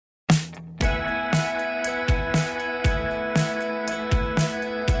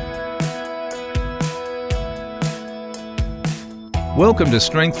Welcome to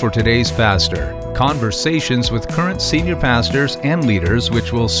Strength for Today's Pastor, conversations with current senior pastors and leaders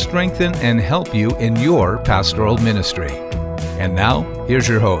which will strengthen and help you in your pastoral ministry. And now, here's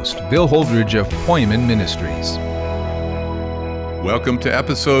your host, Bill Holdridge of Poimen Ministries. Welcome to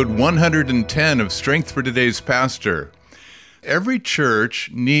episode 110 of Strength for Today's Pastor. Every church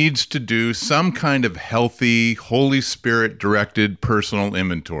needs to do some kind of healthy, Holy Spirit-directed personal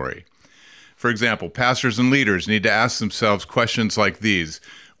inventory. For example, pastors and leaders need to ask themselves questions like these.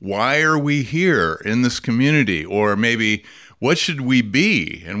 Why are we here in this community? Or maybe, what should we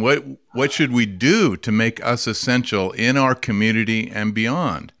be? And what should we do to make us essential in our community and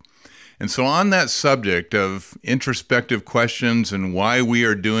beyond? And so on that subject of introspective questions and why we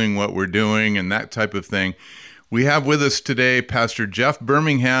are doing what we're doing and that type of thing, we have with us today Pastor Jeff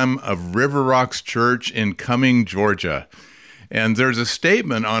Birmingham of River Rocks Church in Cumming, Georgia. And there's a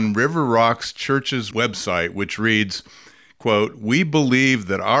statement on River Rocks Church's website which reads, quote, "We believe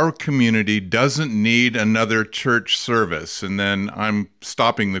that our community doesn't need another church service." And then I'm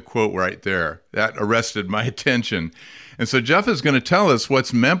stopping the quote right there. That arrested my attention. And so Jeff is going to tell us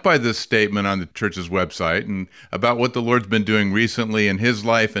what's meant by this statement on the church's website and about what the Lord's been doing recently in his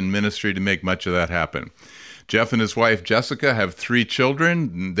life and ministry to make much of that happen. Jeff and his wife, Jessica, have 3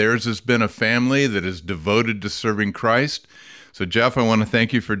 children. Theirs has been a family that is devoted to serving Christ. So, Jeff, I want to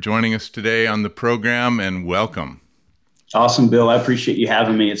thank you for joining us today on the program, and welcome. Awesome, Bill. I appreciate you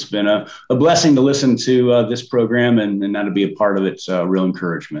having me. It's been a blessing to listen to this program and now to be a part of it. It's a real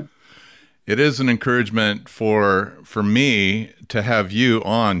encouragement. It is an encouragement for me to have you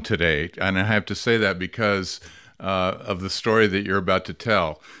on today, and I have to say that because of the story that you're about to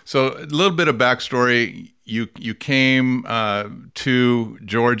tell. So, a little bit of backstory. You came to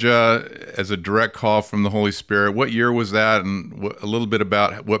Georgia as a direct call from the Holy Spirit. What year was that, and a little bit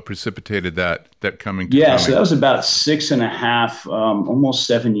about what precipitated that coming to Cumming? So that was about 6.5, almost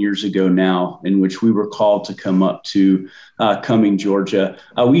 7 years ago now, in which we were called to come up to Cumming, Georgia.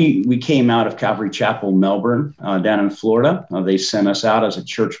 We came out of Calvary Chapel, Melbourne, down in Florida. They sent us out as a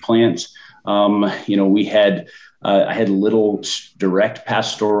church plant. I had little direct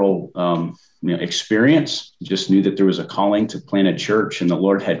pastoral experience. Just knew that there was a calling to plant a church, and the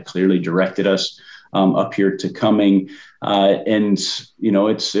Lord had clearly directed us up here to Cumming.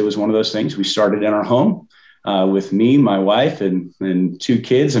 It was one of those things. We started in our home with me, my wife, and 2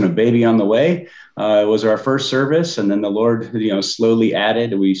 kids and a baby on the way. It was our first service, and then the Lord, slowly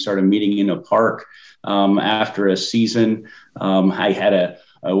added. We started meeting in a park after a season. I had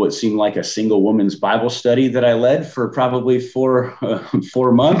what seemed like a single woman's Bible study that I led for probably 4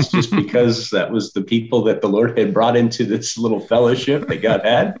 months, just because that was the people that the Lord had brought into this little fellowship that God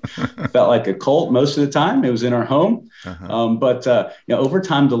had. Felt like a cult most of the time. It was in our home. But over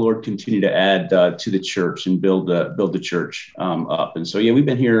time, the Lord continued to add to the church and build the church up. And so, we've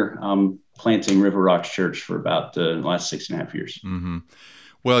been here planting River Rocks Church for about the last 6.5 years. Mm-hmm.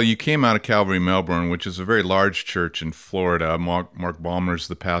 Well, you came out of Calvary, Melbourne, which is a very large church in Florida. Mark Ballmer's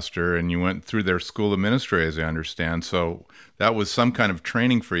the pastor, and you went through their school of ministry, as I understand. So that was some kind of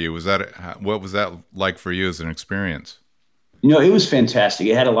training for you. What was that like for you as an experience? It was fantastic.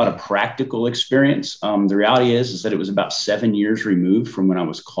 It had a lot of practical experience. The reality is that it was about 7 years removed from when I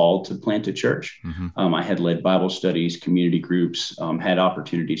was called to plant a church. Mm-hmm. I had led Bible studies, community groups, had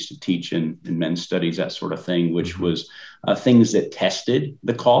opportunities to teach in men's studies, that sort of thing, which mm-hmm. was things that tested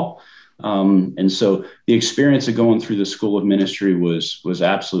the call. And so the experience of going through the School of Ministry was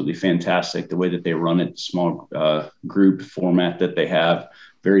absolutely fantastic. The way that they run it, small group format that they have,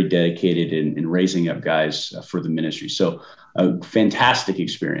 very dedicated in raising up guys for the ministry. So a fantastic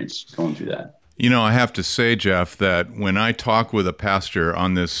experience going through that. I have to say, Jeff, that when I talk with a pastor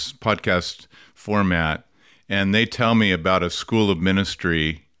on this podcast format and they tell me about a School of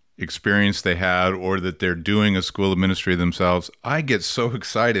Ministry experience they had or that they're doing a School of Ministry themselves, I get so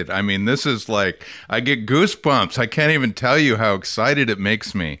excited. I mean, this is like, I get goosebumps. I can't even tell you how excited it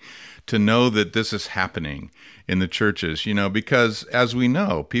makes me to know that this is happening in the churches, because as we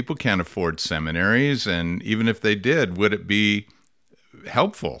know, people can't afford seminaries. And even if they did, would it be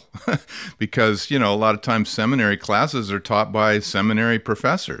helpful? Because, a lot of times seminary classes are taught by seminary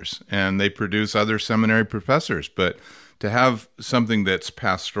professors and they produce other seminary professors. But to have something that's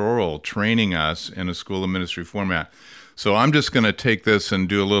pastoral training us in a School of Ministry format. So I'm just going to take this and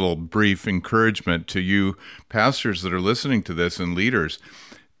do a little brief encouragement to you pastors that are listening to this and leaders.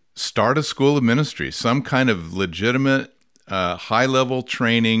 Start a School of Ministry, some kind of legitimate high-level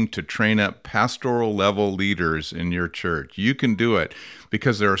training to train up pastoral-level leaders in your church. You can do it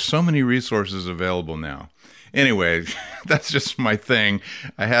because there are so many resources available now. Anyway, that's just my thing.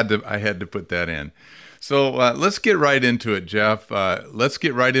 I had to put that in. So let's get right into it, Jeff. Let's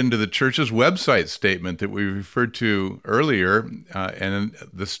get right into the church's website statement that we referred to earlier. And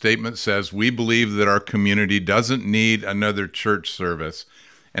the statement says, "We believe that our community doesn't need another church service."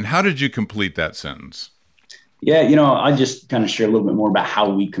 And how did you complete that sentence? Yeah, I just kind of share a little bit more about how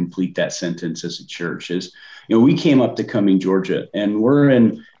we complete that sentence as a church. We came up to Cumming, Georgia, and we're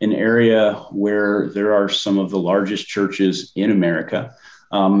in an area where there are some of the largest churches in America.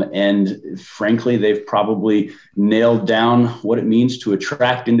 And frankly, they've probably nailed down what it means to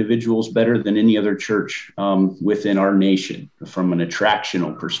attract individuals better than any other church within our nation from an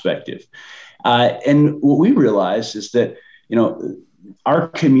attractional perspective. And what we realize is that, our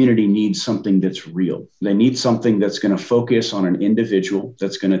community needs something that's real. They need something that's going to focus on an individual,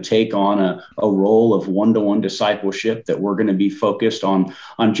 that's going to take on a role of one-to-one discipleship, that we're going to be focused on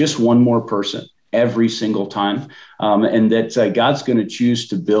just one more person every single time, and that God's going to choose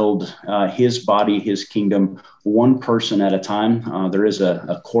to build his body, his kingdom, one person at a time. There is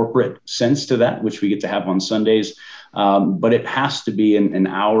a corporate sense to that, which we get to have on Sundays, but it has to be, in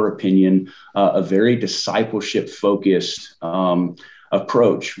our opinion, a very discipleship-focused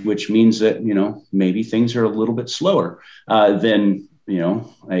approach, which means that, maybe things are a little bit slower than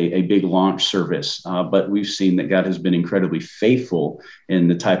a big launch service. But we've seen that God has been incredibly faithful in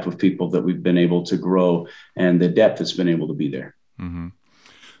the type of people that we've been able to grow and the depth that's been able to be there. Mm-hmm.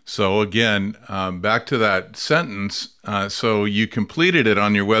 So again, back to that sentence. So you completed it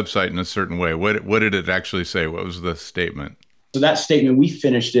on your website in a certain way. What did it actually say? What was the statement? So that statement, we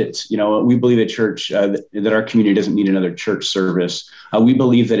finished it. We believe at church that our community doesn't need another church service. We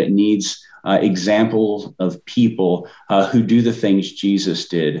believe that it needs examples of people who do the things Jesus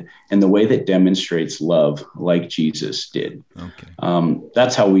did and the way that demonstrates love like Jesus did. Okay.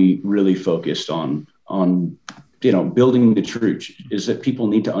 That's how we really focused on building the church, is that people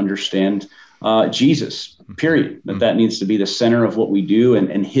need to understand Jesus, period. That needs to be the center of what we do.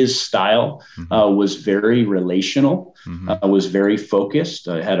 And his style was very relational, was very focused.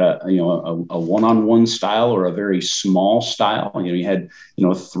 Had a one-on-one style, or a very small style. You had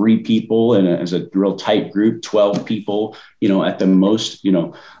 3 people, and as a real tight group, 12 people. At the most,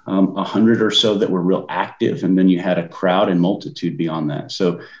 100 or so that were real active, and then you had a crowd and multitude beyond that.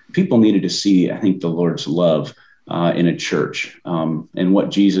 So people needed to see, I think, the Lord's love in a church, and what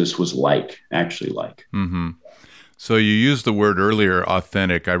Jesus was actually like. Mm-hmm. So you used the word earlier,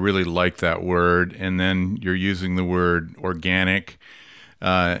 authentic. I really like that word. And then you're using the word organic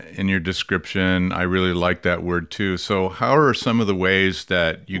in your description. I really like that word too. So how are some of the ways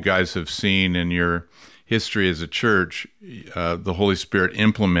that you guys have seen in your history as a church, the Holy Spirit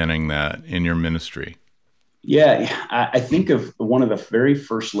implementing that in your ministry? Yeah, I think of one of the very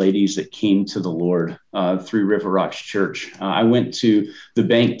first ladies that came to the Lord through River Rocks Church. I went to the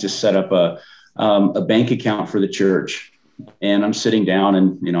bank to set up a bank account for the church, and I'm sitting down,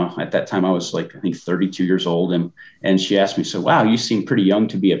 and at that time I was I think 32 years old, and she asked me, "So, wow, you seem pretty young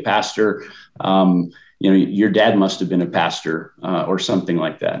to be a pastor. Your dad must have been a pastor or something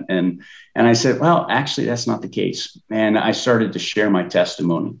like that." And I said, "Well, actually, that's not the case." And I started to share my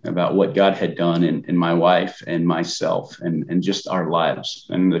testimony about what God had done in my wife and myself, and just our lives,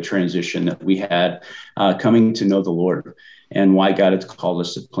 and the transition that we had coming to know the Lord, and why God had called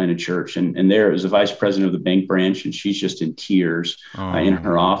us to plant a church. And there was the vice president of the bank branch, and she's just in tears in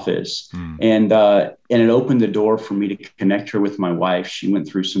her office. And it opened the door for me to connect her with my wife. She went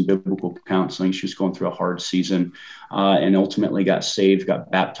through some biblical counseling. She was going through a hard season, and ultimately got saved, got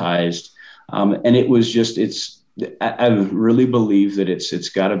baptized. And it was just, I really believe that it's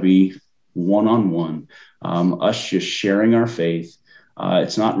got to be one-on-one, us just sharing our faith.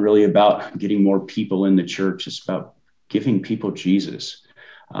 It's not really about getting more people in the church. It's about giving people Jesus,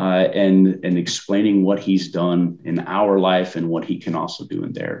 and explaining what he's done in our life and what he can also do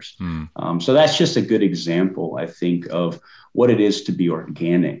in theirs. So that's just a good example, I think, of what it is to be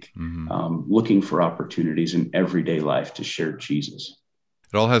organic, looking for opportunities in everyday life to share Jesus.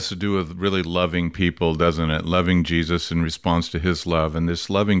 It all has to do with really loving people, doesn't it? Loving Jesus in response to his love, and this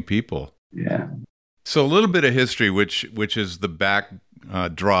loving people. Yeah. So a little bit of history, which is the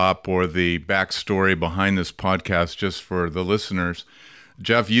backdrop or the backstory behind this podcast, just for the listeners.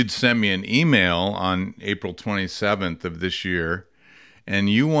 Jeff, you'd sent me an email on April 27th of this year, and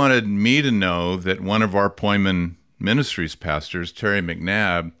you wanted me to know that one of our Poyman Ministries pastors, Terry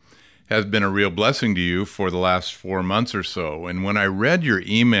McNabb, has been a real blessing to you for the last 4 months or so. And when I read your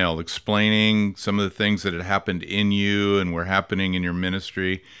email explaining some of the things that had happened in you and were happening in your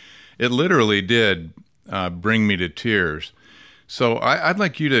ministry, it literally did bring me to tears. So I'd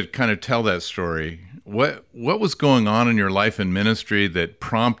like you to kind of tell that story. what was going on in your life and ministry that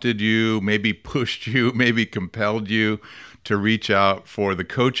prompted you, maybe pushed you, maybe compelled you to reach out for the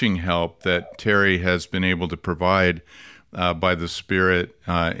coaching help that Terry has been able to provide by the Spirit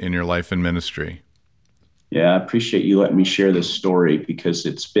in your life and ministry? Yeah, I appreciate you letting me share this story, because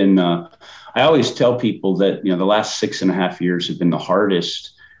it's been, I always tell people that, the last 6.5 years have been the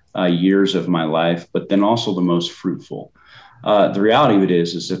hardest years of my life, but then also the most fruitful. The reality of it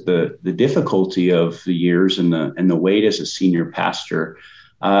is that the difficulty of the years and the weight as a senior pastor,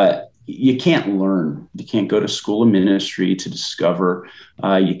 you can't learn. You can't go to school of ministry to discover.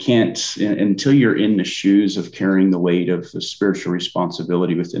 You can't, until you're in the shoes of carrying the weight of the spiritual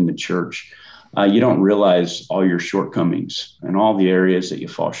responsibility within the church. You don't realize all your shortcomings and all the areas that you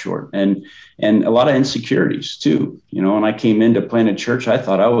fall short, and a lot of insecurities too. When I came into Planet Church, I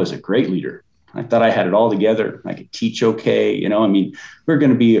thought I was a great leader. I thought I had it all together. I could teach okay. We're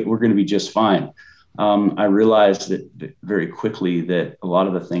going to be just fine. I realized that very quickly that a lot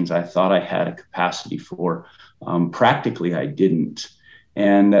of the things I thought I had a capacity for, practically I didn't.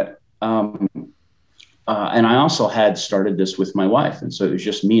 And I also had started this with my wife, and so it was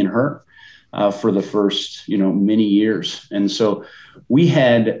just me and her. For the first, many years. And so we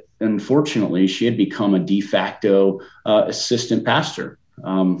had, unfortunately, she had become a de facto assistant pastor.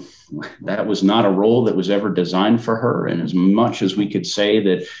 That was not a role that was ever designed for her. And as much as we could say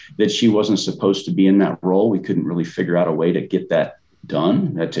that she wasn't supposed to be in that role, we couldn't really figure out a way to get that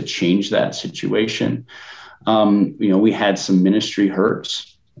done, to change that situation. We had some ministry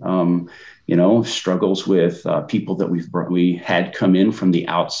hurts. Struggles with people that we had come in from the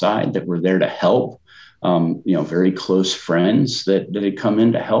outside that were there to help, very close friends that had come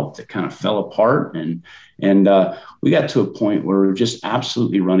in to help that kind of fell apart. And we got to a point where we were just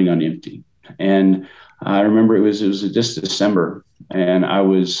absolutely running on empty. And I remember it was just December, and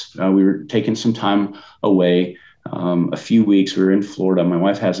we were taking some time away. A few weeks. We were in Florida. My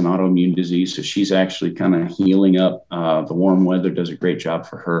wife has an autoimmune disease, so she's actually kind of healing up. The warm weather does a great job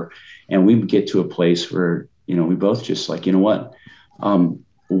for her. And we get to a place where, we both just like, what?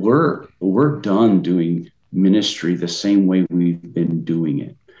 We're done doing ministry the same way we've been doing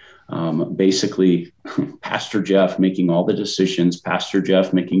it. Basically, Pastor Jeff making all the decisions, Pastor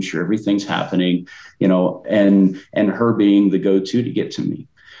Jeff making sure everything's happening, and her being the go-to to get to me.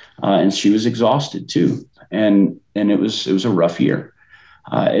 And she was exhausted too. And it was a rough year.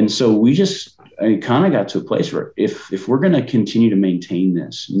 And so we kind of got to a place where if we're going to continue to maintain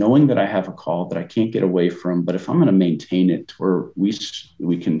this, knowing that I have a call that I can't get away from, but if I'm going to maintain it where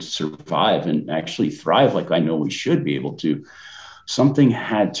we can survive and actually thrive like I know we should be able to, something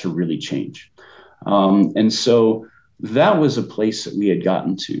had to really change. And so that was a place that we had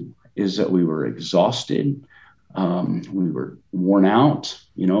gotten to, is that we were exhausted. We were worn out.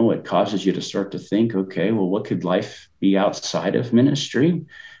 It causes you to start to think, okay, well, what could life be outside of ministry?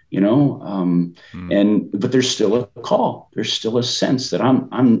 But there's still a call. There's still a sense that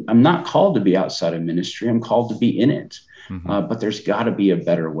I'm not called to be outside of ministry. I'm called to be in it. Mm-hmm. But there's got to be a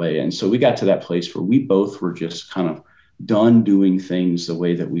better way. And so we got to that place where we both were just kind of done doing things the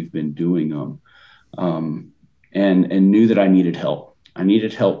way that we've been doing them, and knew that I needed help. I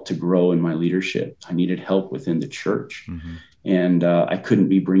needed help to grow in my leadership. I needed help within the church. Mm-hmm. And I couldn't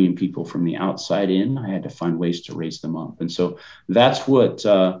be bringing people from the outside in. I had to find ways to raise them up. And so that's what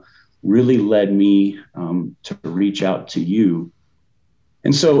really led me to reach out to you.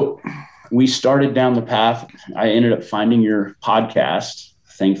 And so we started down the path. I ended up finding your podcast,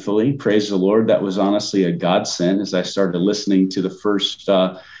 thankfully. Praise the Lord. That was honestly a godsend as I started listening to the first,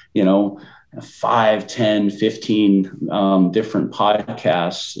 5, 10, 15 different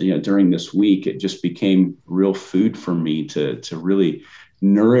podcasts, during this week. It just became real food for me to really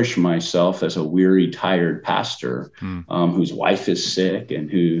nourish myself as a weary, tired pastor whose wife is sick and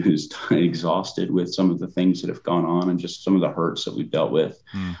who's exhausted with some of the things that have gone on and just some of the hurts that we've dealt with.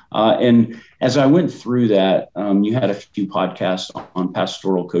 And as I went through that, you had a few podcasts on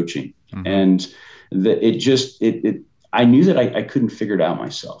pastoral coaching, and I knew that I couldn't figure it out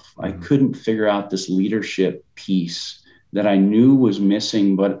myself. I couldn't figure out this leadership piece that I knew was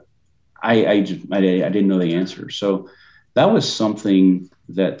missing, but I didn't know the answer. So that was something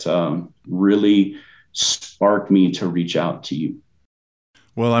that really sparked me to reach out to you.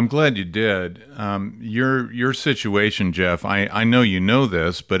 Well, I'm glad you did. Your situation, Jeff, I know you know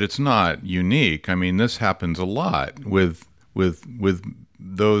this, but it's not unique. I mean, this happens a lot with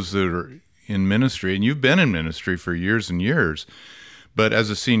those that are in ministry, and you've been in ministry for years and years. But as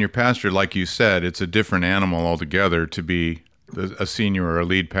a senior pastor, like you said, it's a different animal altogether to be a senior or a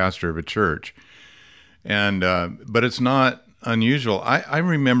lead pastor of a church. And but it's not unusual. I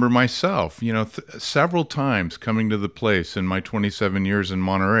remember myself, several times coming to the place in my 27 years in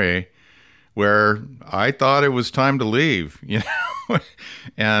Monterey where I thought it was time to leave,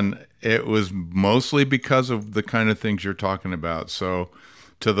 and it was mostly because of the kind of things you're talking about. So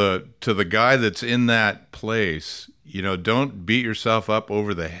to the guy that's in that place, don't beat yourself up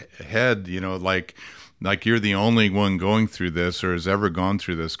over the head, like you're the only one going through this or has ever gone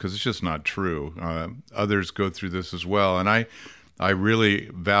through this, because it's just not true. Others go through this as well. And I really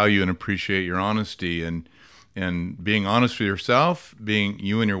value and appreciate your honesty and being honest with yourself, being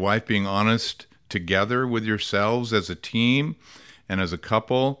you and your wife being honest together with yourselves as a team and as a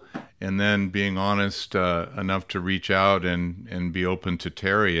couple, and then being honest enough to reach out and be open to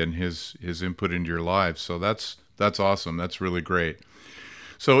Terry and his input into your lives. So that's awesome. That's really great.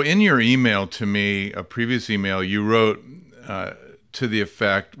 So in your email to me, a previous email, you wrote to the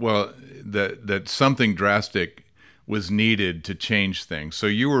effect, that something drastic was needed to change things. So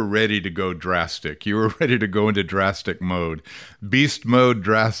you were ready to go drastic. You were ready to go into drastic mode, beast mode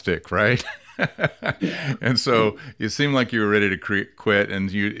drastic, right? And so it seemed like you were ready to quit,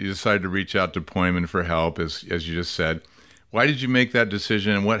 and you decided to reach out to Poimen for help, as you just said. Why did you make that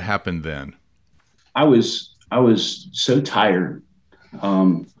decision, and what happened then? I was so tired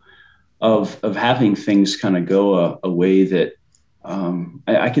of having things kind of go a way that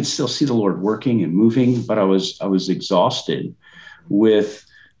I could still see the Lord working and moving, but I was exhausted with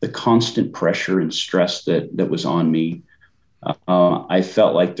the constant pressure and stress that was on me. I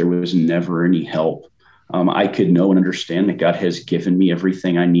felt like there was never any help. I could know and understand that God has given me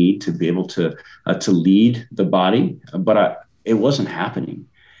everything I need to be able to lead the body, but it wasn't happening.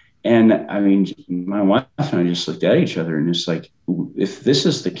 And I mean, my wife and I just looked at each other and it's like, if this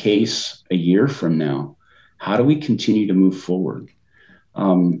is the case a year from now, how do we continue to move forward?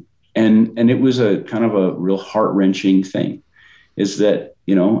 And it was a kind of a real heart-wrenching thing, is that,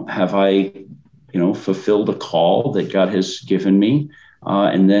 have I, fulfilled a call that God has given me,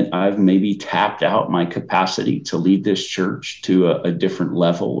 and that I've maybe tapped out my capacity to lead this church to a different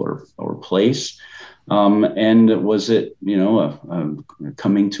level or place? And was it,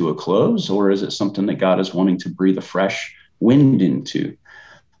 coming to a close, or is it something that God is wanting to breathe a fresh wind into?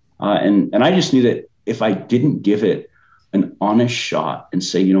 And I just knew that if I didn't give it an honest shot and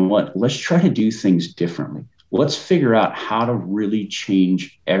say, you know what, let's try to do things differently. Let's figure out how to really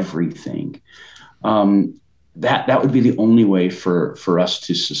change everything. That would be the only way for us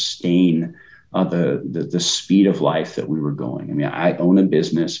to sustain the speed of life that we were going. I mean, I own a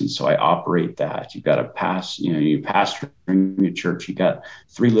business, and so I operate that. You've got to you pastor in your church. You got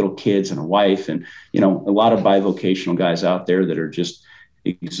 3 little kids and a wife, and a lot of bivocational guys out there that are just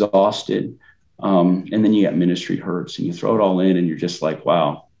exhausted. And then you got ministry hurts, and you throw it all in, and you're just like,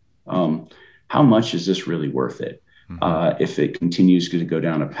 wow, how much is this really worth it? If it continues to go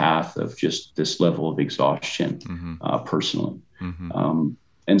down a path of just this level of exhaustion, personally.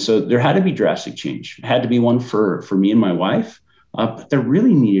 And so there had to be drastic change. It had to be one for me and my wife, but there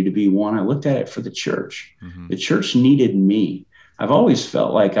really needed to be one. I looked at it for the church. The church needed me. I've always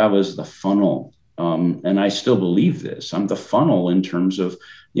felt like I was the funnel, and I still believe this. I'm the funnel in terms of,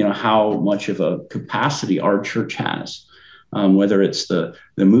 how much of a capacity our church has, whether it's the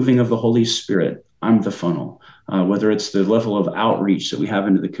moving of the Holy Spirit, I'm the funnel. Whether it's the level of outreach that we have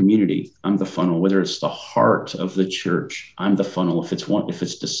into the community, I'm the funnel. Whether it's the heart of the church, I'm the funnel. If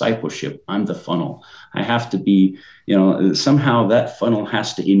it's discipleship, I'm the funnel. I have to be, somehow that funnel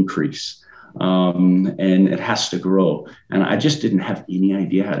has to increase, and it has to grow. And I just didn't have any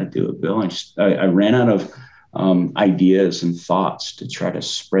idea how to do it, Bill. I ran out of ideas and thoughts to try to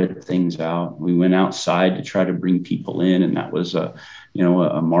spread things out. We went outside to try to bring people in, and that was a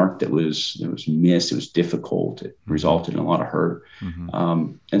mark that was missed. It was difficult. It resulted in a lot of hurt.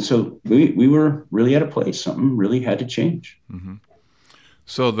 And so we were really at a place, something really had to change.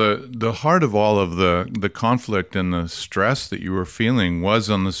 So the heart of all of the conflict and the stress that you were feeling was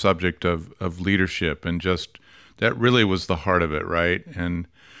on the subject of leadership, and just that really was the heart of it, right? And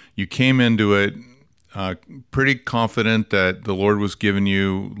you came into it pretty confident that the Lord was giving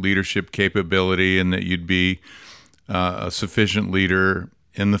you leadership capability and that you'd be a sufficient leader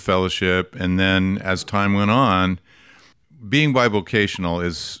in the fellowship. And then as time went on, being bivocational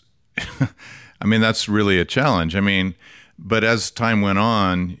is, that's really a challenge. But as time went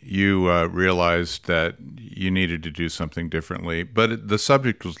on, you realized that you needed to do something differently. But the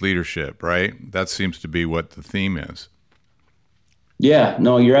subject was leadership, right? That seems to be what the theme is. Yeah,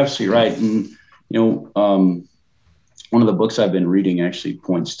 no, you're absolutely right. And, one of the books I've been reading actually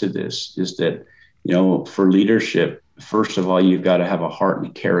points to this, is that, for leadership, first of all, you've got to have a heart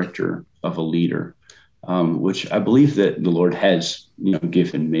and character of a leader. which I believe that the Lord has,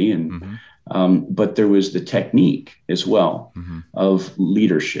 given me. And but there was the technique as well of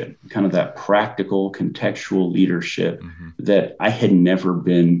leadership, kind of that practical, contextual leadership that I've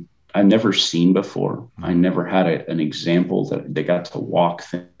never seen before. I never had an example that they got to walk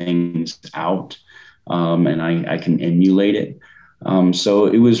things out, and I can emulate it. So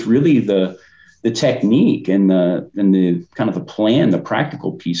it was really the technique and the kind of the plan, the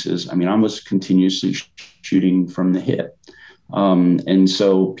practical pieces. I mean, I was continuously shooting from the hip. And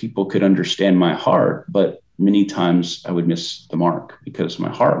so people could understand my heart, but many times I would miss the mark because my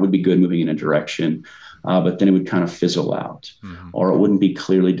heart would be good moving in a direction, but then it would kind of fizzle out, or it wouldn't be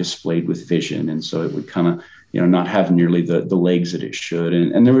clearly displayed with vision. And so it would kind of, not have nearly the legs that it should.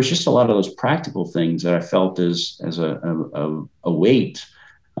 And there was just a lot of those practical things that I felt as a weight,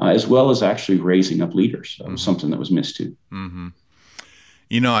 as well as actually raising up leaders. That was something that was missed too.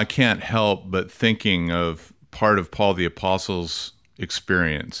 I can't help but thinking of part of Paul the Apostle's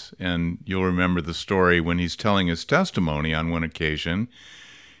experience. And you'll remember the story when he's telling his testimony on one occasion.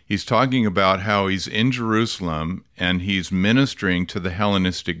 He's talking about how he's in Jerusalem and he's ministering to the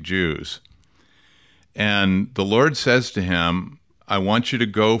Hellenistic Jews. And the Lord says to him, I want you to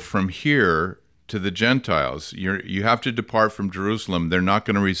go from here to the Gentiles. You have to depart from Jerusalem. They're not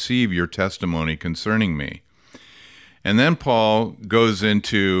going to receive your testimony concerning me. And then Paul goes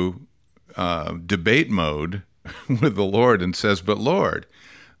into debate mode with the Lord and says, but Lord,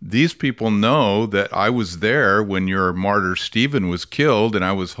 these people know that I was there when your martyr Stephen was killed, and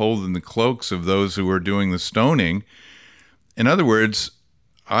I was holding the cloaks of those who were doing the stoning. In other words,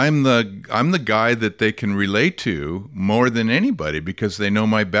 I'm the guy that they can relate to more than anybody because they know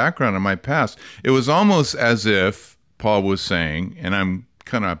my background and my past. It was almost as if Paul was saying, and I'm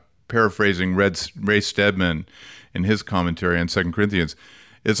kind of paraphrasing Ray Stedman in his commentary on 2 Corinthians,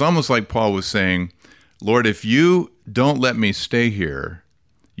 it's almost like Paul was saying, Lord, if you don't let me stay here,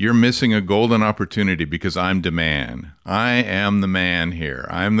 you're missing a golden opportunity because I'm the man. I am the man here.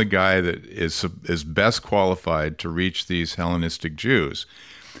 I'm the guy that is best qualified to reach these Hellenistic Jews.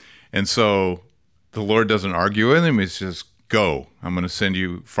 And so the Lord doesn't argue with him. He says, go. I'm going to send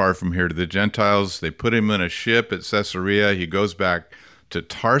you far from here to the Gentiles. They put him in a ship at Caesarea. He goes back to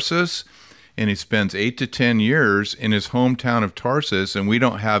Tarsus, and he spends 8 to 10 years in his hometown of Tarsus, and we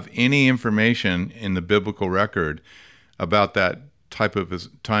don't have any information in the biblical record about that type of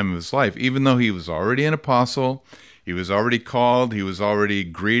time of his life, even though he was already an apostle, he was already called, he was already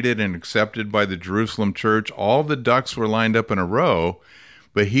greeted and accepted by the Jerusalem church. All the ducks were lined up in a row,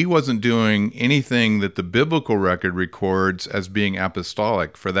 but he wasn't doing anything that the biblical record records as being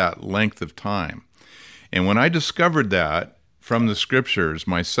apostolic for that length of time. And when I discovered that from the scriptures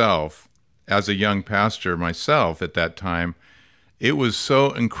myself, as a young pastor myself at that time, it was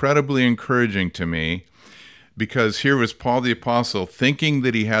so incredibly encouraging to me, because here was Paul the Apostle thinking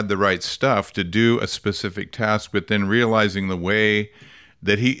that he had the right stuff to do a specific task, but then realizing the way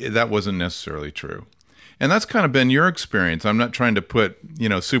that that wasn't necessarily true. And that's kind of been your experience. I'm not trying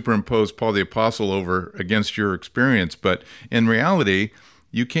to superimpose Paul the Apostle over against your experience, but in reality,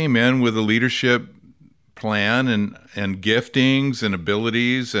 you came in with a leadership plan and giftings and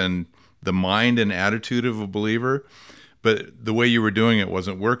abilities and the mind and attitude of a believer, but the way you were doing it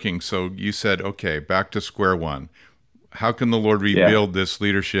wasn't working. So you said, okay, back to square one. How can the Lord rebuild this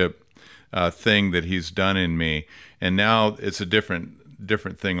leadership thing that he's done in me? And now it's a different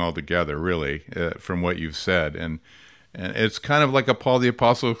thing altogether, really, from what you've said. And it's kind of like a Paul the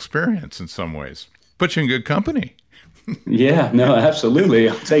Apostle experience in some ways. Put you in good company. Yeah, no, absolutely.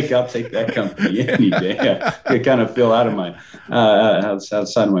 I'll take that company any day. I kind of feel out of my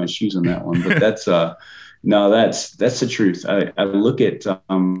outside of my shoes on that one, but that's that's the truth. I look at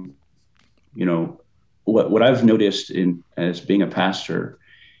what I've noticed as being a pastor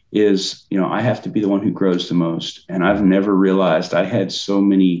is, I have to be the one who grows the most, and I've never realized I had so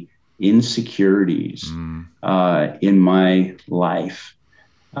many insecurities in my life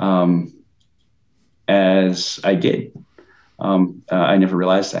as I did. I never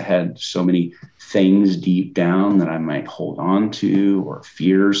realized I had so many things deep down that I might hold on to, or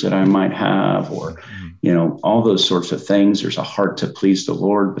fears that I might have, or, all those sorts of things. There's a heart to please the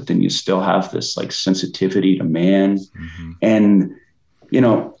Lord, but then you still have this like sensitivity to man. And,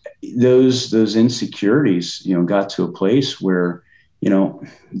 those insecurities, got to a place where,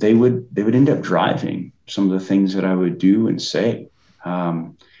 they would end up driving some of the things that I would do and say,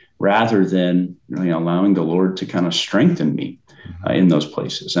 rather than allowing the Lord to kind of strengthen me in those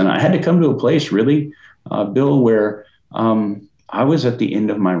places. And I had to come to a place really, Bill, where I was at the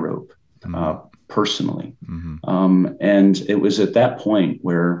end of my rope. personally. And it was at that point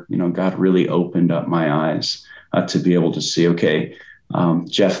where, God really opened up my eyes to be able to see, okay,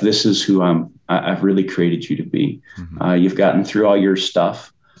 Jeff, this is who I've really created you to be. You've gotten through all your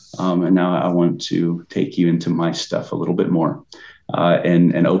stuff. And now I want to take you into my stuff a little bit more,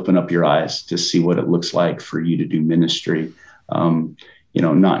 and open up your eyes to see what it looks like for you to do ministry,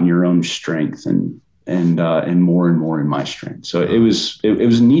 not in your own strength and more and more in my strength. So it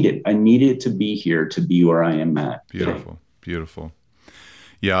was needed. I needed to be here to be where I am at. Beautiful, beautiful.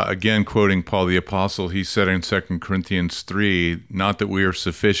 Yeah, again, quoting Paul the Apostle, he said in 2 Corinthians 3, not that we are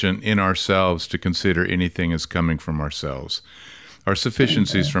sufficient in ourselves to consider anything as coming from ourselves. Our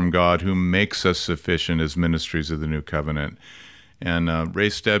sufficiency is from God, who makes us sufficient as ministries of the new covenant. And Ray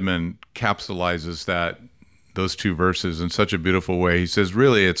Stedman capsulizes those two verses in such a beautiful way. He says,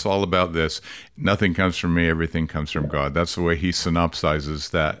 really, it's all about this. Nothing comes from me, everything comes from God. That's the way he synopsizes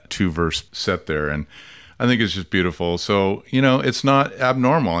that 2-verse set there. And I think it's just beautiful. So, it's not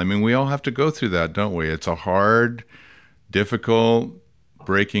abnormal. I mean, we all have to go through that, don't we? It's a hard, difficult,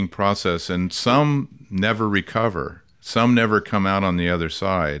 breaking process, and some never recover. Some never come out on the other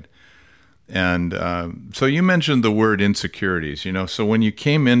side. And so you mentioned the word insecurities, so when you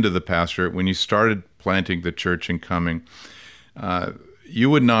came into the pastorate, when you started planting the church and coming, you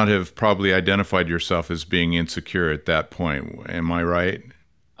would not have probably identified yourself as being insecure at that point. Am I right?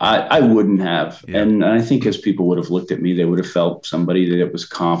 I wouldn't have. Yeah. And I think as people would have looked at me, they would have felt somebody that was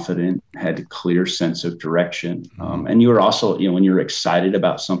confident, had a clear sense of direction. And you were also, when you're excited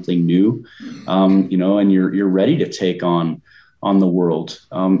about something new, and you're ready to take on the world.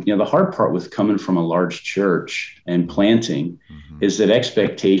 The hard part with coming from a large church and planting is that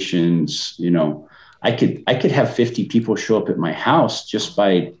expectations, I could have 50 people show up at my house just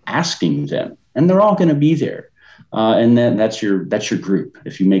by asking them, and they're all going to be there. And then that's your group.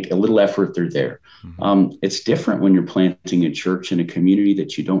 If you make a little effort, they're there. It's different when you're planting a church in a community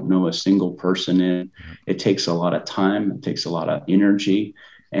that you don't know a single person in. It takes a lot of time. It takes a lot of energy.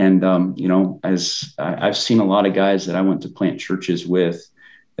 And, as I've seen a lot of guys that I went to plant churches with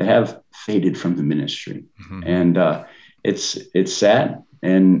that have faded from the ministry. And it's sad.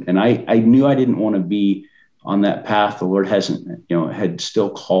 And I knew I didn't want to be on that path. The Lord had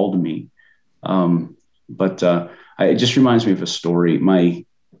still called me. But it just reminds me of a story.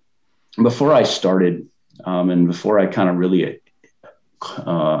 Before I started, and before I kind of really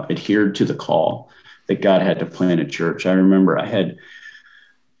adhered to the call that God had to plant a church, I remember I had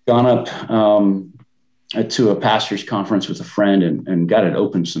gone up to a pastor's conference with a friend, and God had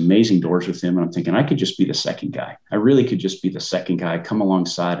opened some amazing doors with him. And I'm thinking I could just be the second guy. I really could just be the second guy, come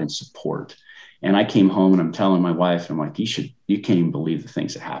alongside and support. And I came home and I'm telling my wife, and I'm like, you can't even believe the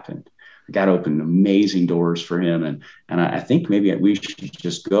things that happened. God opened amazing doors for him. And I think maybe we should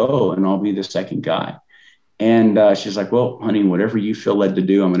just go and I'll be the second guy. And she's like, well, honey, whatever you feel led to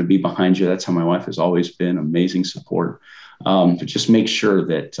do, I'm going to be behind you. That's how my wife has always been, amazing support. But just make sure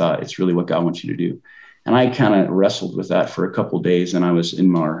that it's really what God wants you to do. And I kind of wrestled with that for a couple of days. And I was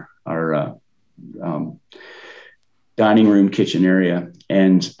in our dining room, kitchen area.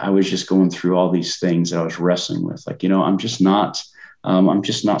 And I was just going through all these things that I was wrestling with. Like, I'm just not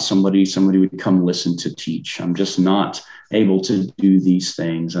somebody would come listen to teach. I'm just not able to do these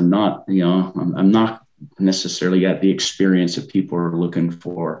things. I'm not necessarily got the experience that people are looking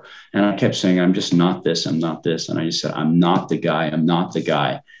for. And I kept saying, I'm just not this. I'm not this. And I just said, I'm not the guy. I'm not the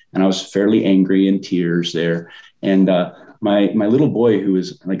guy. And I was fairly angry, in tears there. And my little boy, who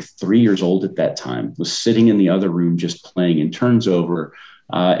was like 3 years old at that time, was sitting in the other room just playing, and turns over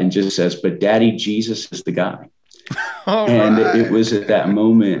and just says, but Daddy, Jesus is the guy. And right. It was at that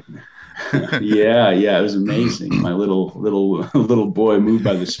moment. Yeah, it was amazing. My little boy, moved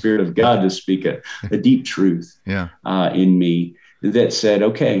by the Spirit of God to speak a deep truth in me that said,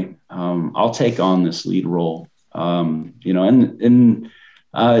 okay, I'll take on this lead role. There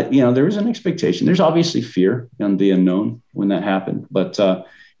was an expectation. There's obviously fear and the unknown when that happened, but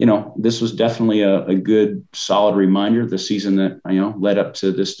this was definitely a good, solid reminder, the season that led up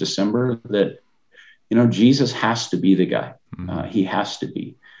to this December, that Jesus has to be the guy. He has to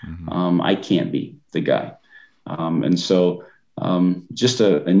be. I can't be the guy. And so just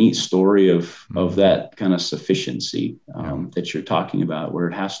a neat story of that kind of sufficiency that you're talking about, where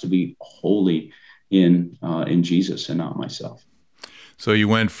it has to be wholly in Jesus and not myself. So you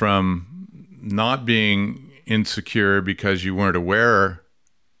went from not being insecure because you weren't aware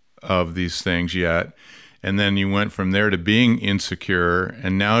of these things yet, and then you went from there to being insecure,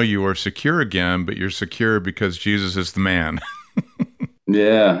 and now you are secure again, but you're secure because Jesus is the man.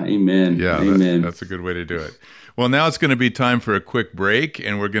 Yeah. Amen. Yeah, Amen. that's a good way to do it. Well, now it's going to be time for a quick break,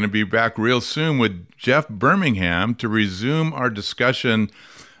 and we're going to be back real soon with Jeff Birmingham to resume our discussion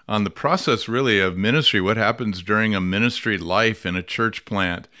on the process, really, of ministry, what happens during a ministry life in a church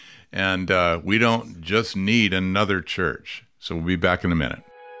plant. And we don't just need another church. So we'll be back in a minute.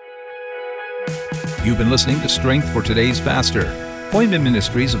 You've been listening to Strength for Today's Pastor. Foyman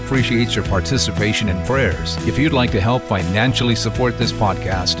Ministries appreciates your participation in prayers. If you'd like to help financially support this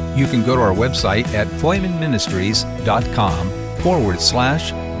podcast, you can go to our website at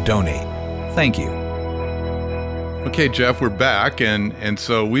foymanministries.com/donate. Thank you. Okay, Jeff, we're back. And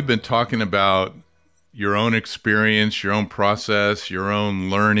so we've been talking about your own experience, your own process, your own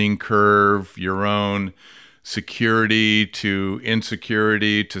learning curve, your own security to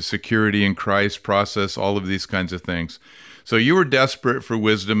insecurity to security in Christ process, all of these kinds of things. So you were desperate for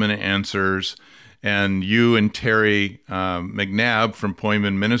wisdom and answers, and you and Terry McNabb from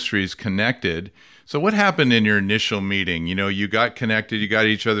Foyman Ministries connected. So what happened in your initial meeting? You know, you got connected, you got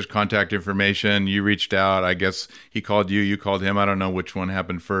each other's contact information, you reached out. I guess he called you, you called him. I don't know which one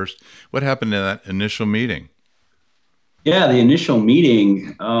happened first. What happened in that initial meeting? Yeah, the initial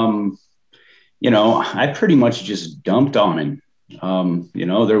meeting, I pretty much just dumped on him.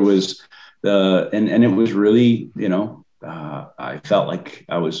 There was and it was really, I felt like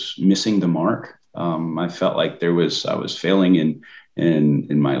I was missing the mark. I felt like I was failing in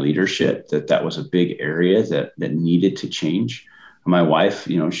my leadership, that was a big area that needed to change. My wife,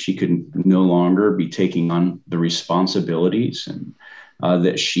 she could no longer be taking on the responsibilities and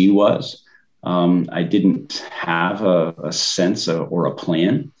that she was. I didn't have a sense or a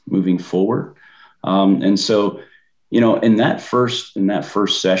plan moving forward. And so, in that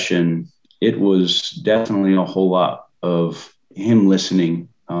first session, it was definitely a whole lot of him listening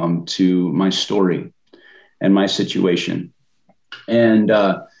to my story and my situation. And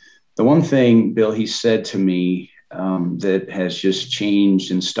the one thing, Bill, he said to me that has just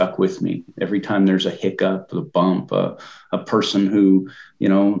changed and stuck with me every time there's a hiccup, a bump, a person who,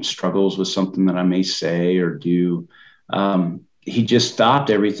 struggles with something that I may say or do. He just stopped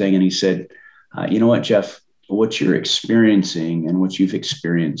everything and he said, you know what, Jeff, what you're experiencing and what you've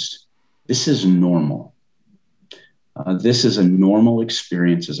experienced, this is normal. This is a normal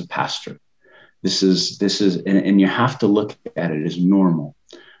experience as a pastor. This is, and you have to look at it as normal,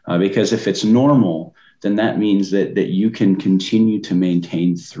 because if it's normal, then that means that you can continue to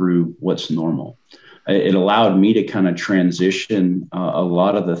maintain through what's normal. It allowed me to kind of transition a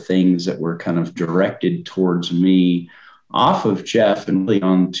lot of the things that were kind of directed towards me off of Jeff and really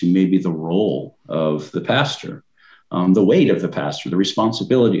on to maybe the role of the pastor, the weight of the pastor, the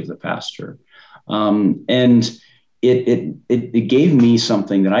responsibility of the pastor. And it gave me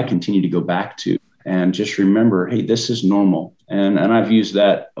something that I continue to go back to and just remember, hey, this is normal. And I've used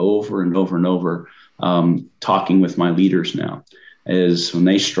that over and over and over, talking with my leaders now, is when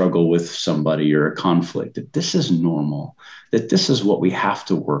they struggle with somebody or a conflict, that this is normal, that this is what we have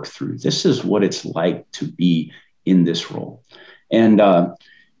to work through. This is what it's like to be in this role. And,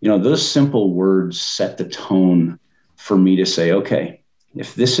 those simple words set the tone for me to say, okay,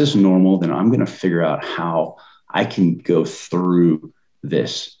 if this is normal, then I'm going to figure out how I can go through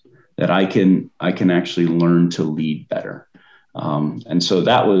this, that I can actually learn to lead better. And so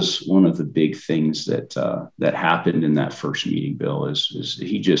that was one of the big things that happened in that first meeting, Bill, is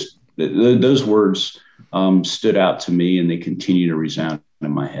he just, those words stood out to me and they continue to resound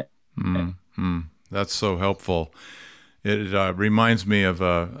in my head. Mm-hmm. That's so helpful. It reminds me of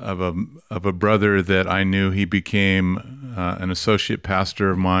a brother that I knew. He became an associate pastor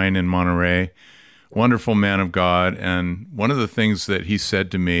of mine in Monterey. Wonderful man of God. And one of the things that he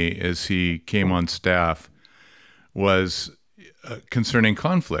said to me as he came on staff was concerning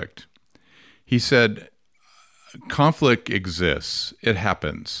conflict. He said, conflict exists. It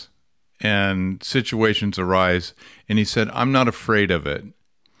happens. And situations arise. And he said, I'm not afraid of it.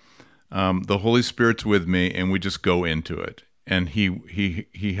 The Holy Spirit's with me, and we just go into it. And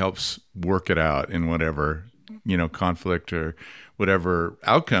he helps work it out in whatever, conflict or whatever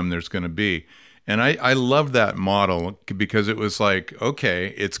outcome there's going to be. And I love that model because it was like,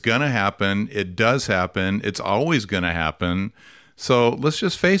 okay, it's going to happen. It does happen. It's always going to happen. So let's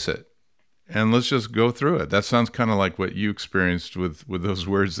just face it and let's just go through it. That sounds kind of like what you experienced with those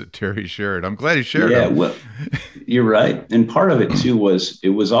words that Terry shared. I'm glad he shared them. Well, you're right. And part of it too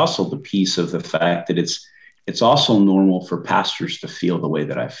was also the piece of the fact that it's also normal for pastors to feel the way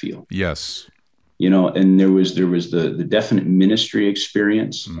that I feel. Yes. and there was the definite ministry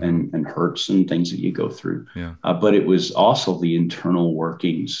experience Mm-hmm. and hurts and things that you go through. Yeah. But it was also the internal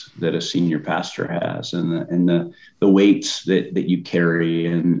workings that a senior pastor has, and the weights that you carry,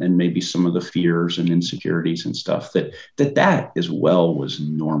 and maybe some of the fears and insecurities and stuff that as well was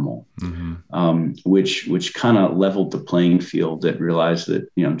normal. Mm-hmm. Which kind of leveled the playing field, that realized that,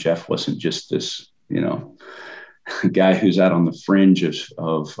 Jeff wasn't just this, guy who's out on the fringe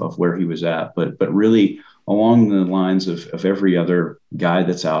of where he was at, but really along the lines of every other guy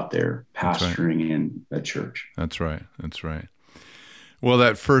that's out there pastoring in a church. That's right. Well,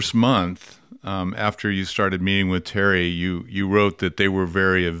 that first month, after you started meeting with Terry, you wrote that they were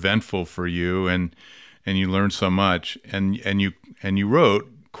very eventful for you, and you learned so much, and you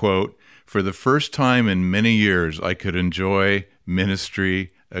wrote, quote, "For the first time in many years, I could enjoy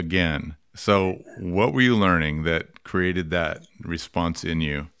ministry again." So what were you learning that created that response in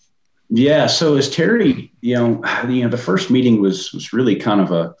you? Yeah. So as Terry, the first meeting was really kind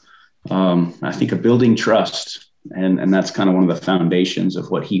of I think a building trust. And that's kind of one of the foundations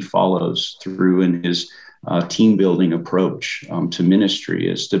of what he follows through in his team building approach to ministry,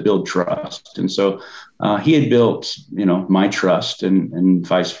 is to build trust. And so he had built, my trust and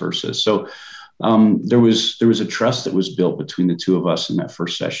vice versa. So there was a trust that was built between the two of us in that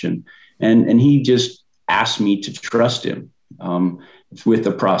first session. And he just asked me to trust him with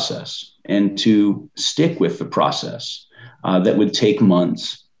the process, and to stick with the process that would take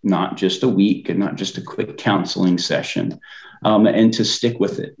months, not just a week, and not just a quick counseling session, and to stick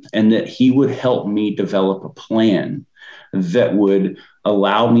with it. And that he would help me develop a plan that would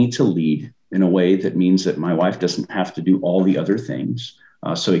allow me to lead in a way that means that my wife doesn't have to do all the other things.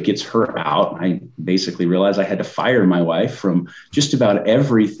 So it gets her out. I basically realized I had to fire my wife from just about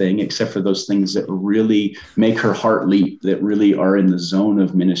everything except for those things that really make her heart leap, that really are in the zone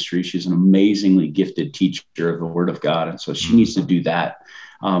of ministry. She's an amazingly gifted teacher of the Word of God. And so she needs to do that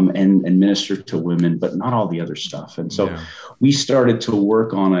and minister to women, but not all the other stuff. And so we started to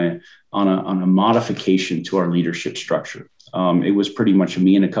work on a modification to our leadership structure. It was pretty much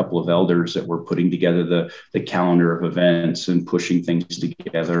me and a couple of elders that were putting together the calendar of events and pushing things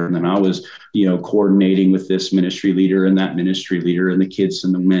together. And then I was, coordinating with this ministry leader and that ministry leader and the kids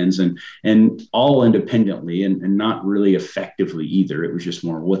and the men's, and all independently and not really effectively either. It was just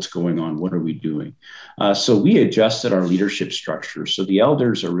more, what's going on? What are we doing? So we adjusted our leadership structure. So the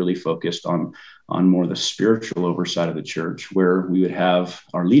elders are really focused on more the spiritual oversight of the church, where we would have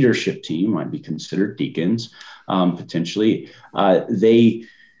our leadership team, might be considered deacons, potentially.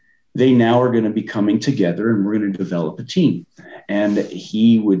 They now are going to be coming together, and we're going to develop a team. And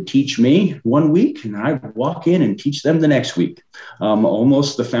he would teach me one week, and I'd walk in and teach them the next week,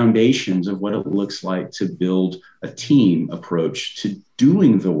 almost the foundations of what it looks like to build a team approach to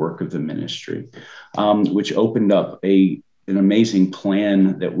doing the work of the ministry, which opened up an amazing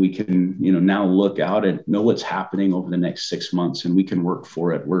plan that we can, now look out and know what's happening over the next 6 months, and we can work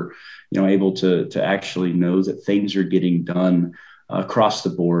for it. We're, able to actually know that things are getting done across the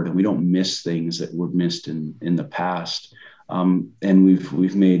board, and we don't miss things that were missed in the past. And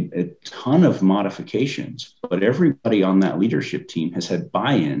we've made a ton of modifications, but everybody on that leadership team has had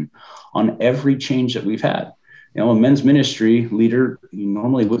buy-in on every change that we've had. A men's ministry leader, you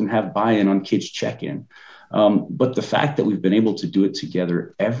normally wouldn't have buy-in on kids check-in. But the fact that we've been able to do it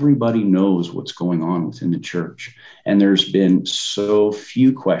together, everybody knows what's going on within the church. And there's been so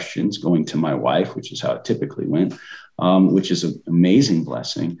few questions going to my wife, which is how it typically went, which is an amazing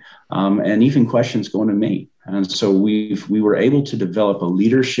blessing, and even questions going to me. And so we were able to develop a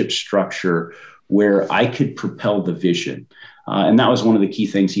leadership structure where I could propel the vision. And that was one of the key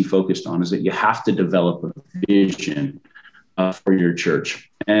things he focused on, is that you have to develop a vision for your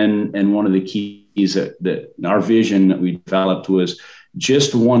church. And one of the keys that our vision that we developed was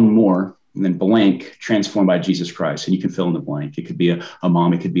just one more, and then blank, transformed by Jesus Christ. And you can fill in the blank. It could be a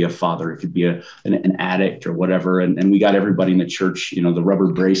mom, it could be a father, it could be an addict or whatever. And we got everybody in the church, the rubber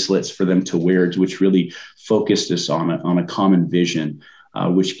bracelets for them to wear, which really focused us on a common vision,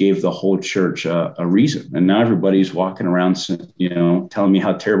 which gave the whole church a reason. And now everybody's walking around, telling me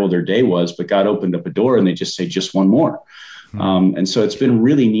how terrible their day was, but God opened up a door and they just say, just one more. And so it's been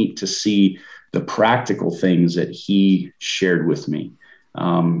really neat to see the practical things that he shared with me,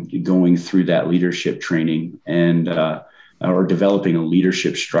 going through that leadership training and or developing a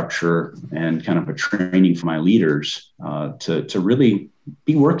leadership structure and kind of a training for my leaders to really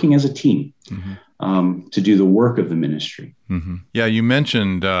be working as a team, to do the work of the ministry. Mm-hmm. Yeah, you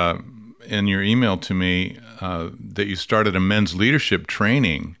mentioned in your email to me that you started a men's leadership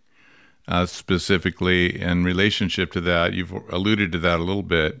training. Specifically in relationship to that, you've alluded to that a little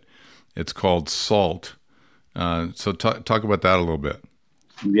bit. It's called SALT. So talk about that a little bit.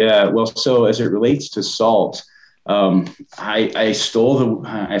 Yeah, well, so as it relates to SALT, I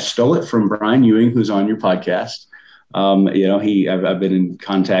stole it from Brian Ewing, who's on your podcast. I've been in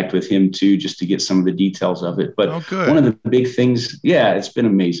contact with him too, just to get some of the details of it. But one of the big things, it's been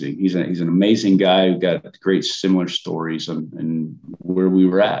amazing. He's an amazing guy who got great similar stories and where we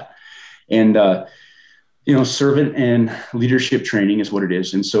were at. And, servant and leadership training is what it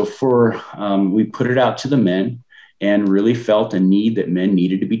is. And so we put it out to the men and really felt a need that men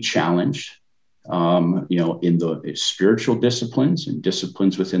needed to be challenged, in the spiritual disciplines and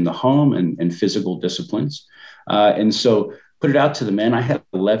disciplines within the home and physical disciplines. And so put it out to the men. I had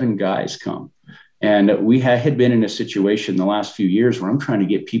 11 guys come, and we had been in a situation the last few years where I'm trying to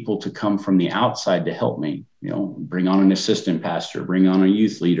get people to come from the outside to help me, bring on an assistant pastor, bring on a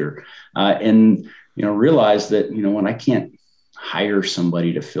youth leader, and realize that, when I can't hire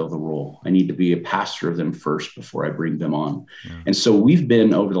somebody to fill the role, I need to be a pastor of them first before I bring them on. Yeah. And so we've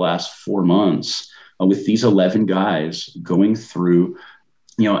been over the last 4 months with these 11 guys going through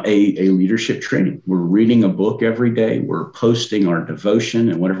a leadership training. We're reading a book every day. We're posting our devotion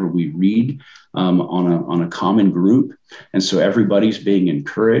and whatever we read on a common group. And so everybody's being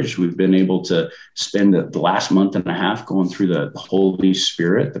encouraged. We've been able to spend the last month and a half going through the Holy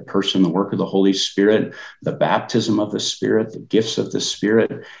Spirit, the person, the work of the Holy Spirit, the baptism of the Spirit, the gifts of the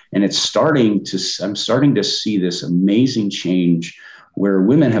Spirit. And I'm starting to see this amazing change where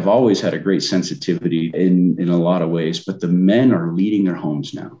women have always had a great sensitivity in a lot of ways, but the men are leading their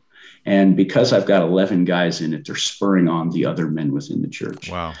homes now. And because I've got 11 guys in it, they're spurring on the other men within the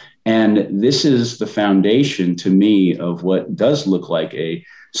church. Wow. And this is the foundation to me of what does look like a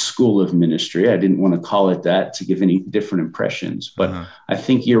school of ministry. I didn't want to call it that to give any different impressions, but I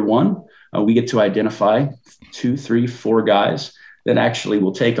think year one, we get to identify 2, 3, 4 guys that actually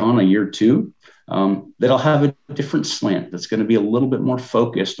will take on a year 2. That'll have a different slant that's going to be a little bit more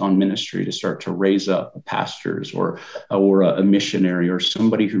focused on ministry to start to raise up pastors or a missionary or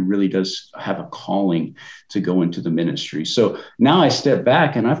somebody who really does have a calling to go into the ministry. So now I step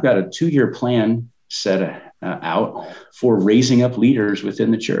back and I've got a 2-year plan set out for raising up leaders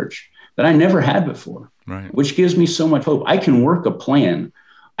within the church that I never had before, right? Which gives me so much hope. I can work a plan.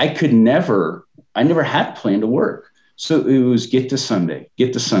 I never had a plan to work. So it was get to Sunday.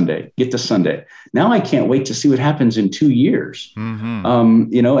 Now I can't wait to see what happens in 2 years.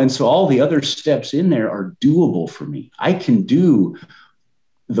 Mm-hmm. And so all the other steps in there are doable for me. I can do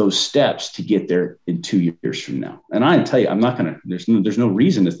those steps to get there in 2 years from now. And I tell you, there's no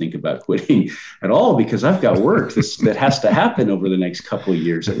reason to think about quitting at all, because I've got work that has to happen over the next couple of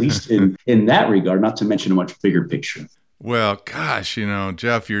years, at least in that regard, not to mention a much bigger picture. Well, gosh,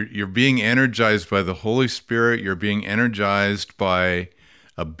 Jeff, you're being energized by the Holy Spirit. You're being energized by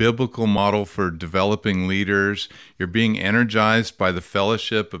a biblical model for developing leaders. You're being energized by the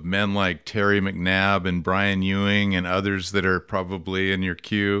fellowship of men like Terry McNabb and Brian Ewing and others that are probably in your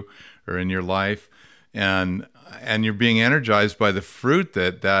queue or in your life. And you're being energized by the fruit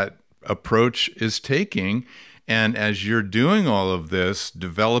that approach is taking. And as you're doing all of this,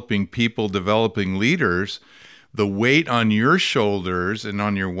 developing people, developing leaders, the weight on your shoulders and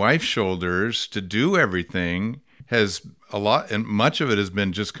on your wife's shoulders to do everything has and much of it has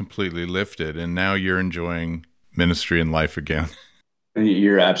been just completely lifted. And now you're enjoying ministry and life again.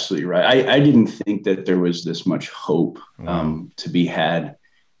 You're absolutely right. I didn't think that there was this much hope to be had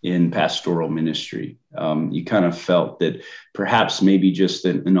in pastoral ministry. You kind of felt that perhaps maybe just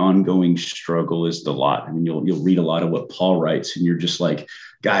an ongoing struggle is the lot. I mean, you'll read a lot of what Paul writes, and you're just like,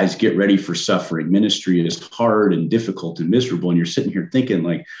 guys, get ready for suffering. Ministry is hard and difficult and miserable. And you're sitting here thinking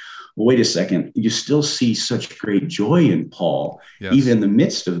like, well, wait a second, you still see such great joy in Paul, yes, even in the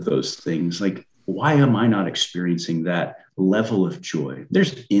midst of those things. Like, why am I not experiencing that level of joy?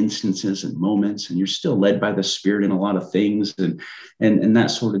 There's instances and moments, and you're still led by the Spirit in a lot of things and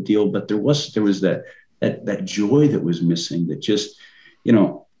that sort of deal. But there was that joy that was missing, that just,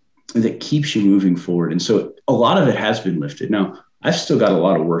 that keeps you moving forward. And so a lot of it has been lifted. Now, I've still got a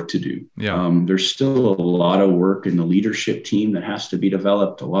lot of work to do. Yeah. There's still a lot of work in the leadership team that has to be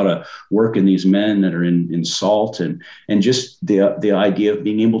developed, a lot of work in these men that are in SALT, and just the idea of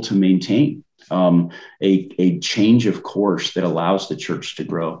being able to maintain a change of course that allows the church to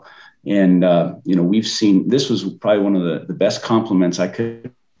grow. And, we've seen, this was probably one of the best compliments I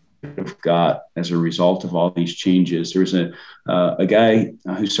could have got as a result of all these changes. There was a guy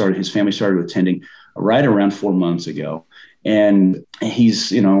his family started attending right around 4 months ago. And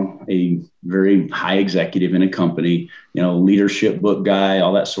he's, a very high executive in a company, leadership book guy,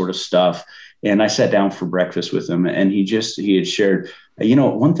 all that sort of stuff. And I sat down for breakfast with him, and he had shared,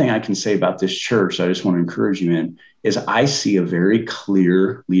 one thing I can say about this church, I just want to encourage you in, is I see a very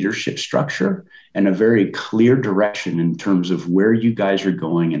clear leadership structure and a very clear direction in terms of where you guys are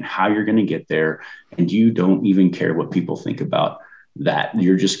going and how you're going to get there. And you don't even care what people think about that.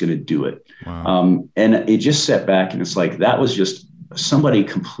 You're just going to do it. Wow. And it just sat back, and it's like, that was just somebody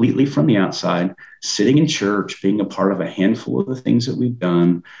completely from the outside, sitting in church, being a part of a handful of the things that we've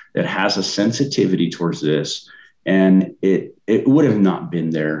done, that has a sensitivity towards this. And it would have not been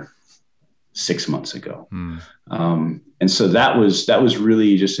there 6 months ago. And so that was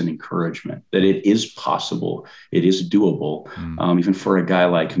really just an encouragement that it is possible, it is doable, even for a guy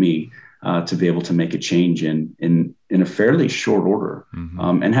like me, to be able to make a change in a fairly short order,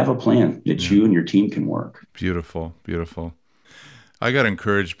 and have a plan that you and your team can work. Beautiful, beautiful. I got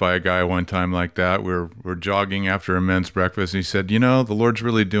encouraged by a guy one time like that. We're jogging after a men's breakfast, and he said, the Lord's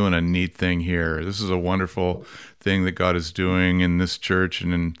really doing a neat thing here. This is a wonderful thing that God is doing in this church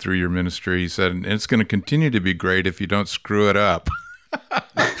and through your ministry. He said, and it's going to continue to be great if you don't screw it up.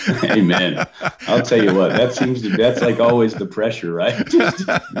 Amen. I'll tell you what, that's like always the pressure, right? Just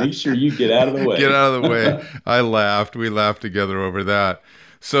make sure you get out of the way. Get out of the way. We laughed together over that.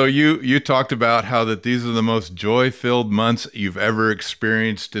 So you talked about how that these are the most joy-filled months you've ever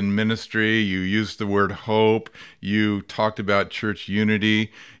experienced in ministry. You used the word hope. You talked about church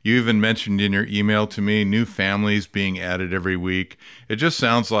unity. You even mentioned in your email to me new families being added every week. It just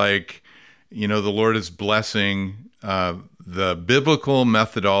sounds like, the Lord is blessing the biblical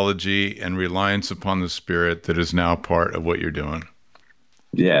methodology and reliance upon the Spirit that is now part of what you're doing.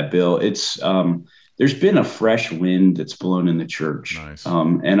 Yeah, Bill, it's there's been a fresh wind that's blown in the church. Nice.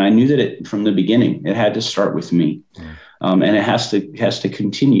 And I knew that from the beginning, it had to start with me. And it has to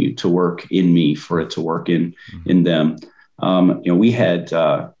continue to work in me for it to work in them. We had,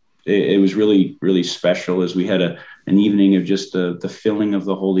 it was really, really special as we had an evening of just the filling of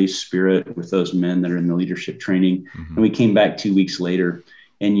the Holy Spirit with those men that are in the leadership training. And we came back 2 weeks later,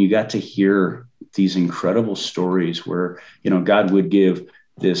 and you got to hear these incredible stories where, God would give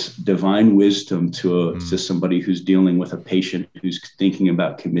this divine wisdom to somebody who's dealing with a patient who's thinking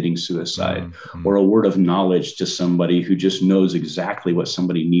about committing suicide, or a word of knowledge to somebody who just knows exactly what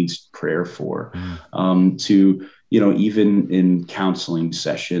somebody needs prayer for, to, even in counseling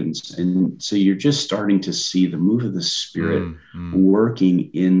sessions. And so you're just starting to see the move of the Spirit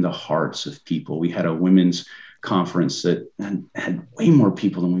working in the hearts of people. We had a women's conference that had way more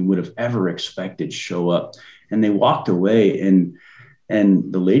people than we would have ever expected show up, and they walked away, and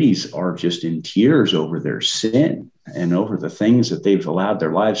the ladies are just in tears over their sin and over the things that they've allowed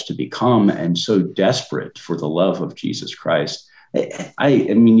their lives to become, and so desperate for the love of Jesus Christ.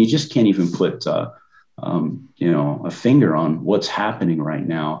 I mean, you just can't even put, a finger on what's happening right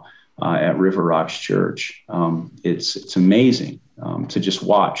now at River Rocks Church. It's amazing to just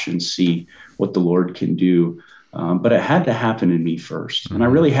watch and see what the Lord can do. But it had to happen in me first. And I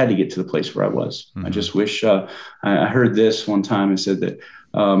really had to get to the place where I was. I just wish, I heard this one time and said that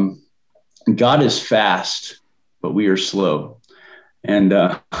God is fast, but we are slow. And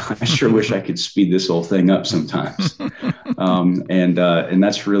I sure wish I could speed this whole thing up sometimes. And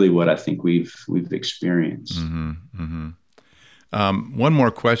that's really what I think we've experienced. One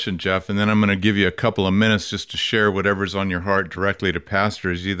more question, Jeff, and then I'm going to give you a couple of minutes just to share whatever's on your heart directly to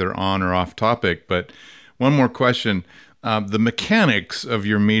pastors, either on or off topic. But one more question. The mechanics of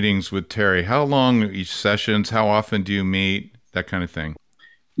your meetings with Terry, how long are each sessions? How often do you meet? That kind of thing.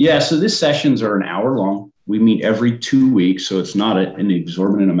 Yeah, so these sessions are an hour long. We meet every 2 weeks, so it's not an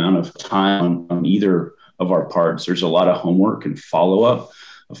exorbitant amount of time on either of our parts. There's a lot of homework and follow-up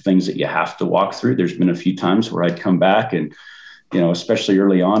of things that you have to walk through. There's been a few times where I'd come back and, especially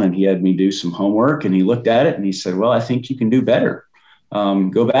early on, and he had me do some homework, and he looked at it and he said, well, I think you can do better.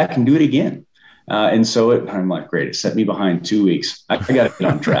 Go back and do it again. And so I'm like, great, it set me behind 2 weeks. I got to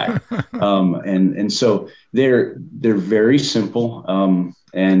get on track. And so they're very simple.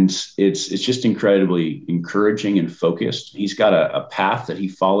 And it's just incredibly encouraging and focused. He's got a path that he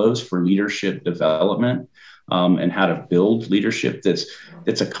follows for leadership development, and how to build leadership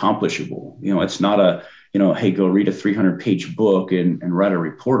that's accomplishable. It's not a, hey, go read a 300-page book and write a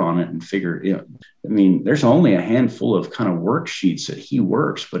report on it and figure, there's only a handful of kind of worksheets that he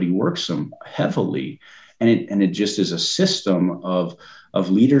works, but he works them heavily. And it just is a system of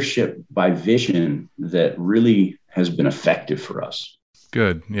leadership by vision that really has been effective for us.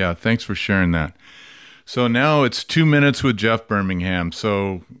 Good. Yeah. Thanks for sharing that. So now it's 2 minutes with Jeff Birmingham.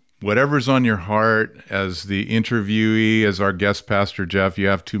 So whatever's on your heart as the interviewee, as our guest pastor, Jeff, you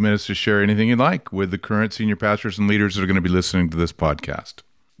have 2 minutes to share anything you'd like with the current senior pastors and leaders that are going to be listening to this podcast.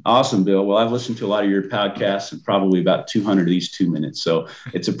 Awesome, Bill. Well, I've listened to a lot of your podcasts and probably about 200 of these 2 minutes. So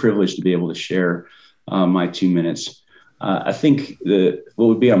it's a privilege to be able to share my 2 minutes. I think that what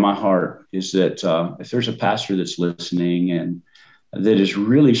would be on my heart is that if there's a pastor that's listening and that is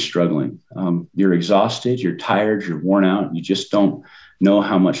really struggling, you're exhausted, you're tired, you're worn out, you just don't know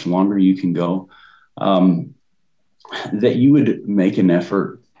how much longer you can go, that you would make an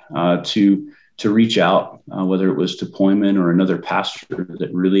effort to reach out, whether it was to Poimen or another pastor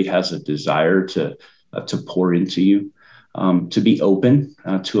that really has a desire to pour into you, to be open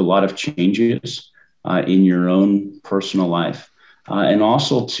to a lot of changes in your own personal life, and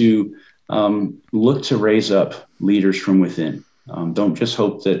also to look to raise up leaders from within. Don't just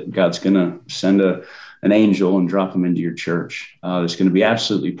hope that God's going to send an angel and drop them into your church. It's going to be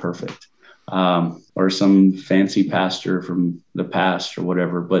absolutely perfect. Or some fancy pastor from the past or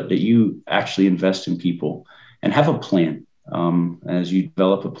whatever, but that you actually invest in people and have a plan. As you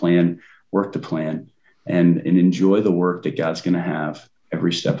develop a plan, work the plan, and enjoy the work that God's going to have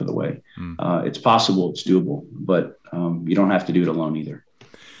every step of the way. It's possible, it's doable, but you don't have to do it alone either.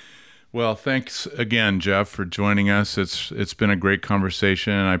 Well, thanks again, Jeff, for joining us. It's been a great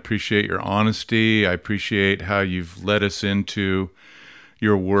conversation. I appreciate your honesty. I appreciate how you've led us into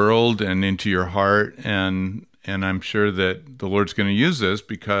your world and into your heart, and I'm sure that the Lord's going to use this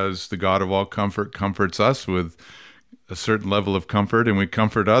because the God of all comfort comforts us with a certain level of comfort, and we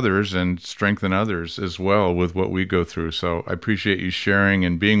comfort others and strengthen others as well with what we go through. So I appreciate you sharing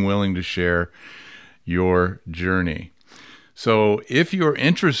and being willing to share your journey. So if you're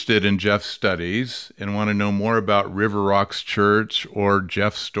interested in Jeff's studies and want to know more about River Rocks Church or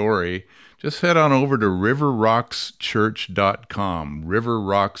Jeff's story, just head on over to riverrockschurch.com,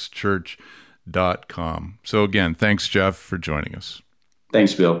 riverrockschurch.com. So again, thanks, Jeff, for joining us.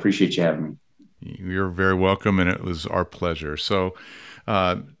 Thanks, Bill. Appreciate you having me. You're very welcome, and it was our pleasure. So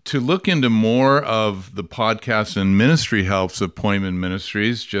to look into more of the podcast and ministry helps of Poimen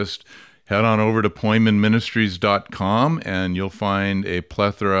Ministries, just head on over to poimenministries.com, and you'll find a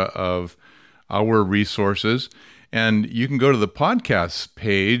plethora of our resources. And you can go to the podcast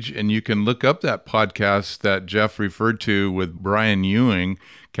page and you can look up that podcast that Jeff referred to with Brian Ewing,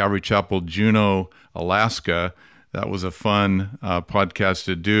 Calvary Chapel, Juneau, Alaska. That was a fun podcast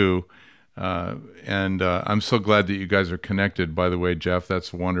to do. And I'm so glad that you guys are connected, by the way, Jeff.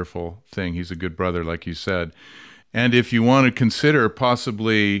 That's a wonderful thing. He's a good brother, like you said. And if you want to consider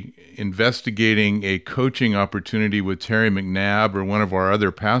possibly investigating a coaching opportunity with Terry McNabb or one of our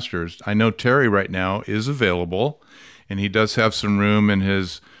other pastors, I know Terry right now is available, and he does have some room in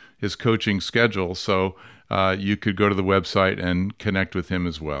his coaching schedule. So you could go to the website and connect with him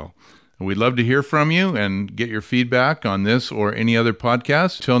as well. We'd love to hear from you and get your feedback on this or any other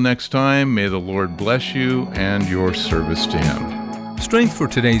podcast. Till next time, may the Lord bless you and your service to Him. Strength for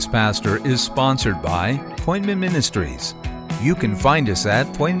Today's Pastor is sponsored by Poimen Ministries. You can find us at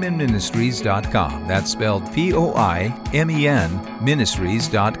poimenministries.com. That's spelled Poimen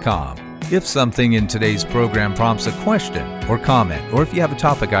ministries.com. If something in today's program prompts a question or comment, or if you have a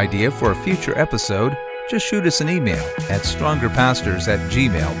topic idea for a future episode, just shoot us an email at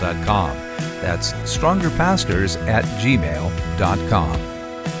strongerpastors@gmail.com. That's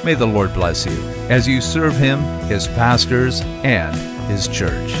strongerpastors@gmail.com. May the Lord bless you as you serve Him, His pastors, and His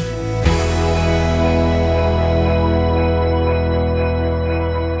church.